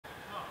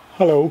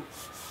Hello,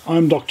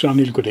 I'm Dr.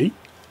 Anil Gudai.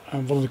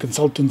 I'm one of the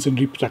consultants in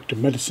reproductive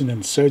medicine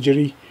and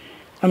surgery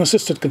and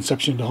assisted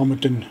conception at the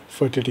Homerton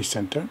Fertility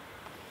Center.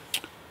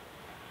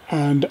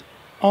 And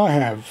I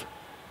have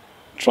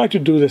tried to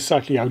do this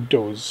slightly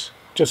outdoors,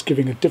 just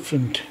giving a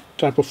different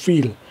type of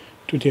feel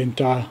to the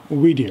entire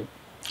video.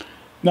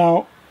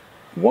 Now,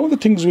 one of the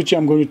things which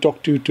I'm going to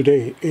talk to you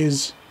today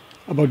is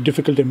about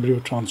difficult embryo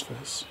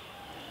transfers.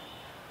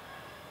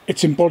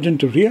 It's important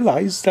to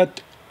realize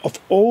that of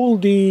all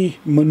the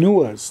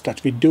maneuvers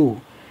that we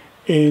do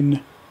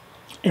in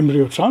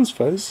embryo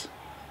transfers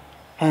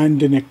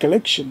and in egg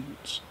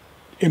collections,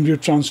 embryo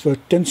transfer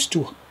tends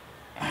to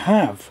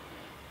have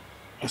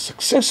a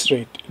success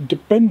rate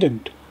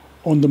dependent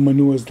on the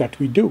maneuvers that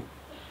we do,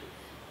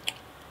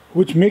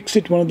 which makes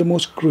it one of the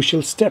most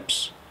crucial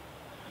steps.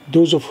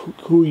 Those of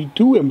who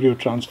do embryo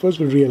transfers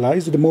will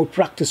realize that the more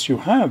practice you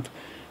have,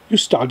 you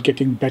start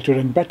getting better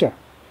and better.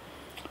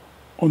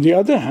 On the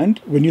other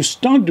hand, when you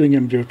start doing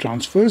embryo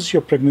transfers,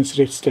 your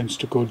pregnancy rates tends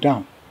to go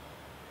down.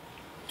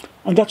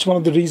 And that's one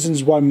of the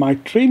reasons why my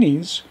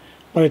trainees,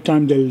 by the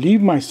time they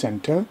leave my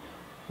center,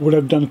 would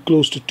have done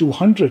close to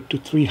 200 to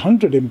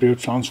 300 embryo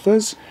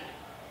transfers,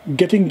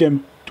 getting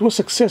them to a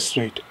success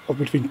rate of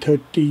between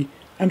 30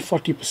 and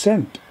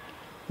 40%,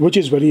 which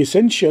is very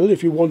essential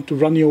if you want to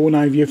run your own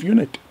IVF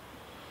unit.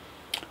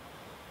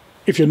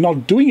 If you're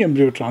not doing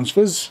embryo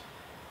transfers,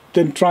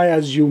 then try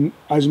as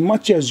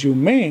much as you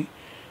may.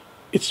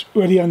 It's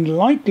very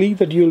unlikely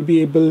that you'll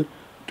be able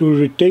to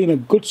retain a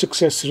good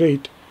success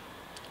rate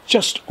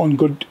just on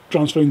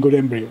transferring good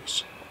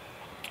embryos.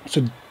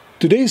 So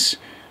today's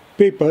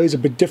paper is a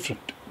bit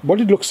different. What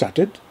it looks at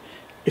it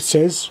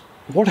says,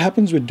 what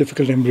happens with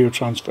difficult embryo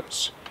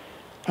transfers?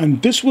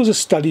 And this was a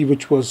study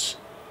which was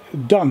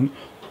done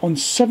on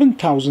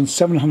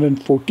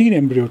 7,714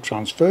 embryo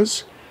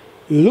transfers,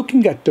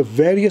 looking at the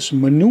various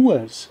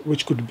maneuvers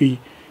which could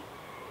be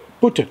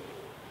put in.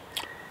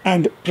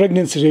 And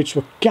pregnancy rates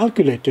were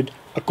calculated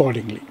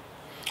accordingly.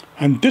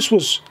 And this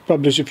was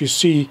published, if you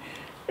see,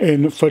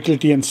 in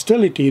Fertility and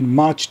Sterility in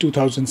March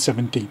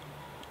 2017.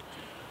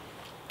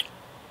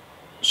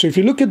 So if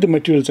you look at the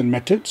materials and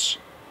methods,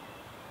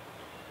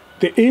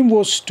 the aim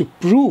was to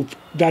prove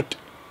that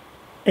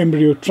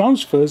embryo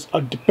transfers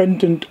are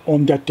dependent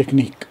on that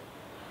technique.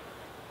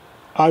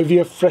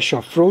 IVF fresh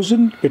or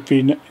frozen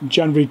between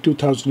January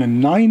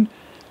 2009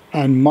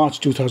 and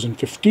March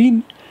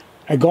 2015,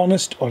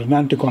 agonist or an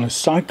antagonist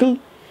cycle,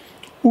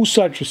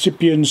 oocyte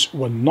recipients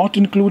were not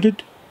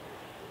included,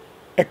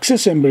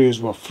 excess embryos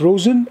were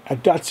frozen,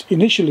 and that's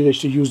initially they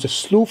used to use the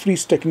slow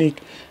freeze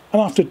technique,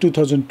 and after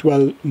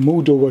 2012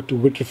 moved over to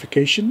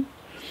vitrification.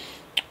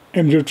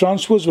 Embryo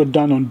transfers were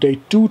done on day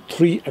 2,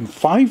 3 and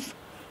 5.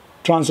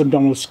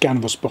 Transabdominal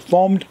scan was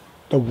performed,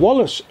 the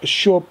Wallace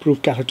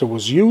Assure-proof catheter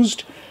was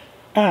used,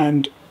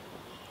 and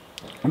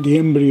the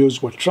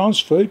embryos were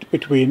transferred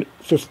between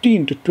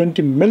 15 to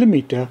 20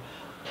 millimeter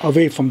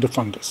away from the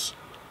fundus.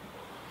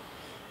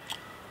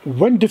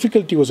 When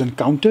difficulty was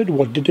encountered,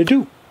 what did they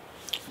do?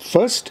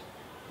 First,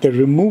 they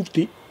removed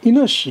the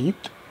inner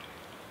sheath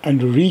and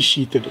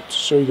resheathed it.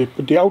 So they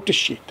put the outer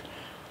sheath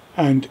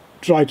and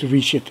tried to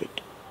resheath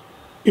it.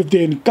 If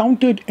they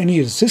encountered any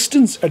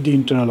resistance at the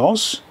internal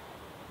os,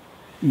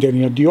 then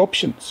you have the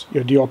options. You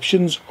have the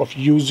options of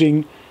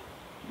using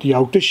the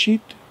outer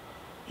sheath,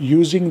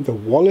 using the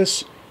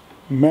Wallace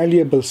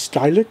malleable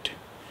stylet,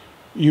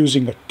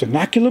 using a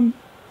tenaculum,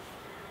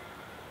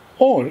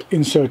 or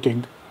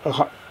inserting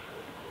a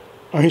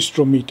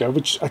hysterometer,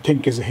 which I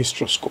think is a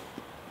hysteroscope.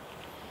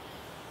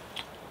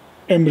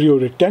 Embryo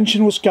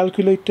retention was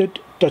calculated,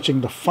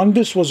 touching the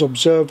fundus was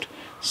observed,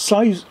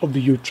 size of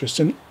the uterus,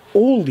 and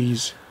all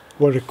these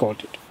were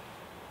recorded.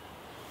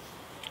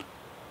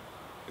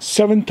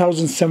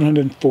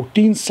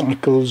 7,714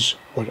 cycles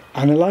were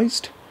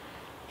analyzed,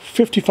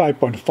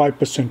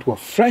 55.5% were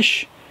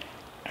fresh,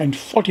 and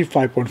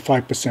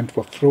 45.5%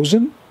 were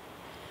frozen.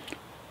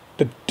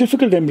 The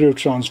difficult embryo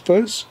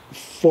transfers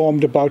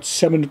formed about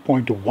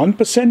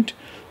 7.1%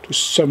 to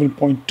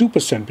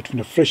 7.2% between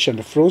the fresh and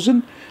the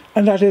frozen,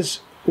 and that is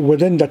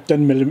within that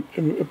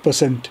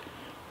 10%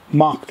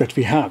 mark that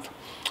we have.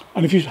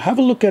 And if you have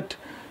a look at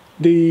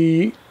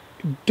the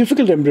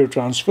difficult embryo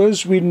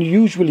transfers, we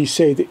usually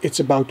say that it's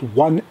about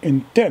 1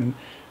 in 10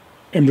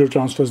 embryo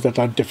transfers that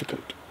are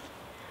difficult.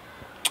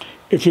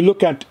 If you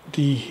look at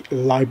the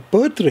live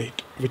birth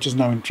rate, which is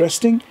now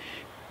interesting,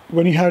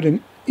 when you had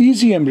an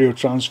easy embryo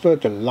transfer,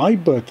 the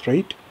live birth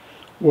rate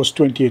was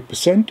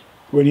 28%.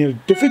 When you had a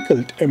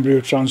difficult embryo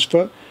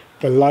transfer,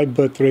 the live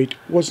birth rate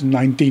was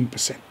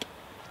 19%.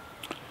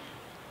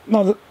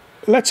 Now,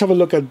 let's have a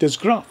look at this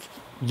graph.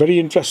 Very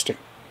interesting.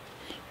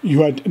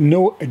 You had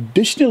no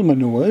additional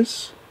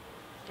maneuvers.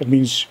 That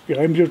means your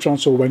embryo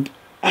transfer went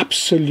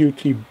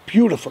absolutely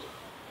beautiful.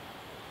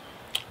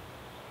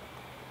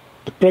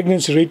 The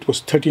pregnancy rate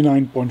was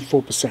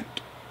 39.4%.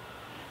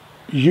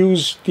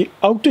 Use the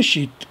outer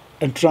sheath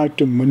and tried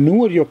to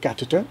maneuver your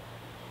catheter,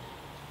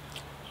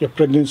 your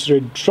pregnancy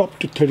rate dropped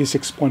to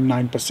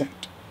 36.9%.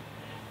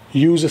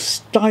 Use a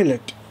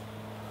stylet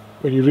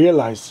when you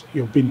realize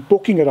you've been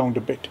poking around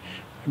a bit,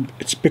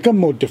 it's become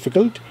more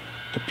difficult,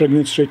 the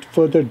pregnancy rate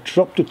further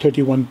dropped to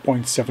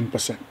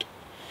 31.7%.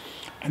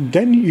 And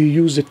then you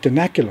use a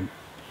tenaculum,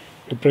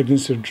 the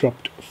pregnancy rate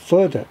dropped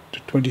further to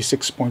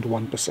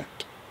 26.1%.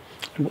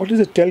 And what does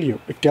it tell you?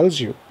 It tells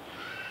you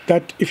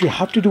that if you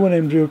have to do an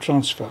embryo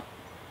transfer,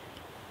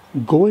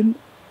 go in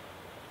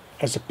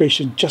as the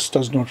patient just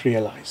does not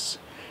realize.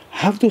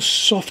 Have those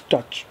soft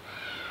touch.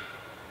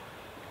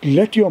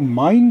 Let your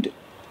mind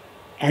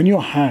and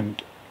your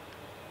hand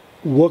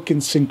work in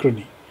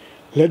synchrony.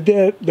 Let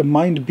the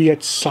mind be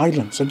at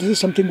silence. And this is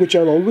something which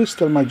I'll always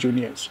tell my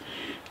juniors,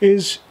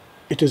 is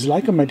it is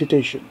like a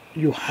meditation.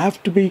 You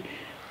have to be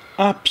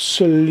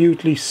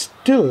absolutely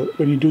still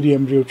when you do the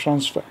embryo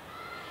transfer.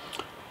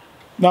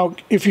 Now,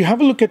 if you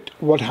have a look at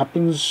what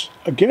happens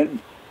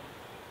again,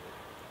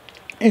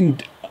 in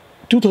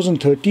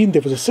 2013,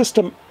 there was a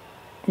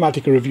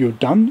systematic review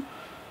done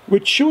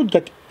which showed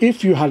that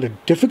if you had a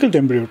difficult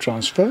embryo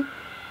transfer,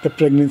 the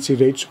pregnancy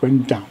rates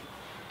went down.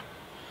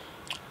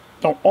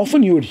 Now,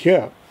 often you would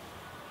hear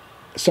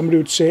somebody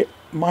would say,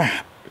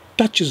 my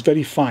touch is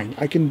very fine.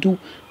 I can do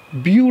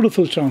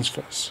beautiful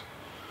transfers.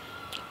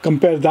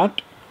 Compare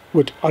that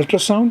with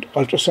ultrasound.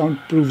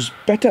 Ultrasound proves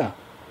better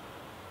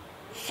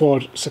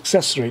for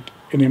success rate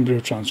in embryo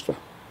transfer.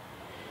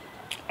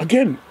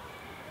 Again,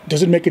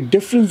 does it make a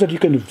difference that you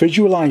can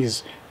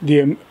visualize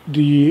the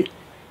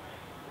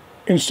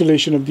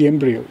installation of the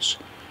embryos?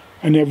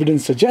 And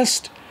evidence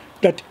suggests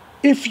that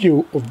if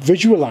you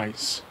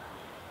visualize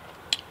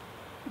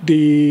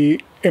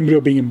the embryo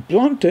being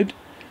implanted,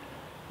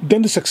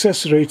 then the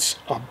success rates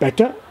are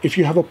better. If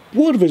you have a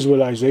poor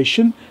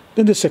visualization,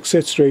 then the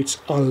success rates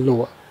are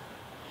lower.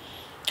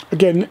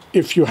 Again,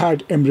 if you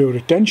had embryo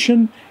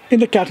retention in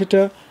the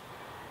catheter,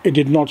 it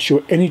did not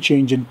show any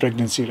change in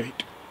pregnancy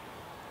rate.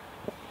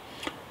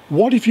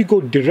 What if you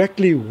go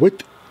directly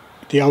with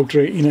the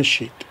outer inner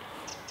sheet?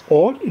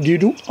 Or do you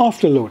do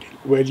afterloading,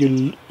 where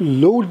you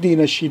load the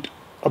inner sheet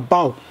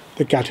above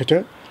the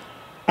catheter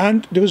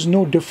and there was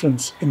no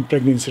difference in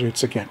pregnancy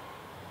rates again?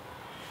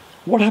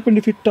 What happened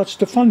if you touched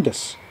the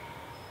fundus?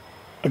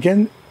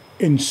 Again,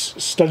 in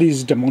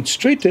studies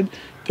demonstrated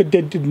that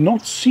there did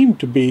not seem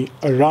to be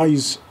a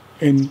rise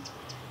in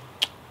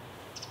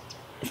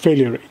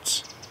failure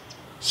rates.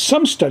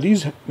 Some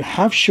studies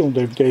have shown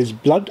that if there is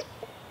blood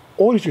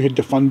or if you hit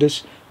the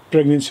fundus,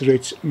 pregnancy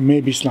rates may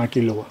be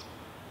slightly lower.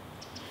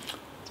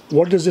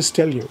 What does this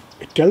tell you?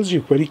 It tells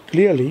you very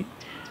clearly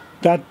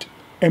that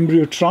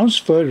embryo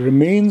transfer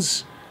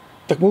remains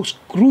the most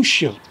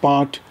crucial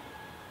part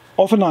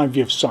of an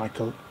IVF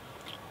cycle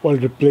while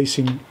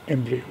replacing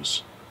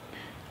embryos.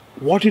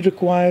 What it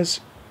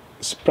requires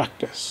is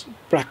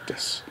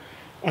practice.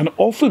 And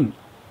often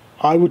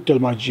I would tell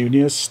my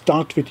juniors,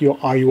 start with your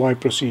IUI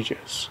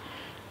procedures.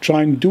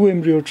 Try and do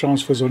embryo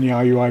transfers on your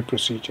IUI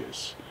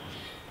procedures.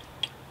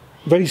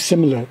 Very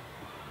similar,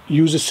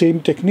 use the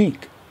same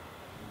technique.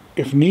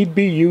 If need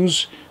be,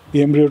 use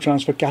the embryo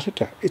transfer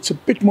catheter. It's a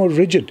bit more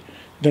rigid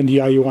than the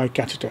IUI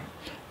catheter,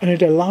 and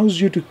it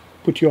allows you to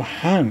put your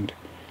hand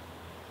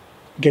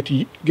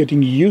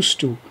getting used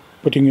to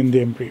putting in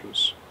the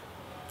embryos.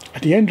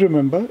 At the end,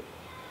 remember,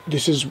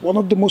 this is one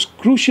of the most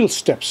crucial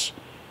steps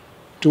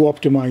to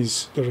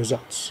optimize the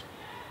results.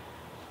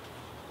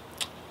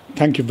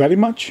 Thank you very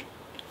much.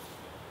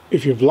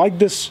 If you've liked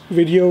this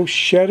video,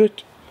 share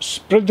it,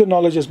 spread the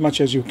knowledge as much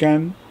as you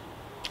can.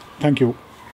 Thank you.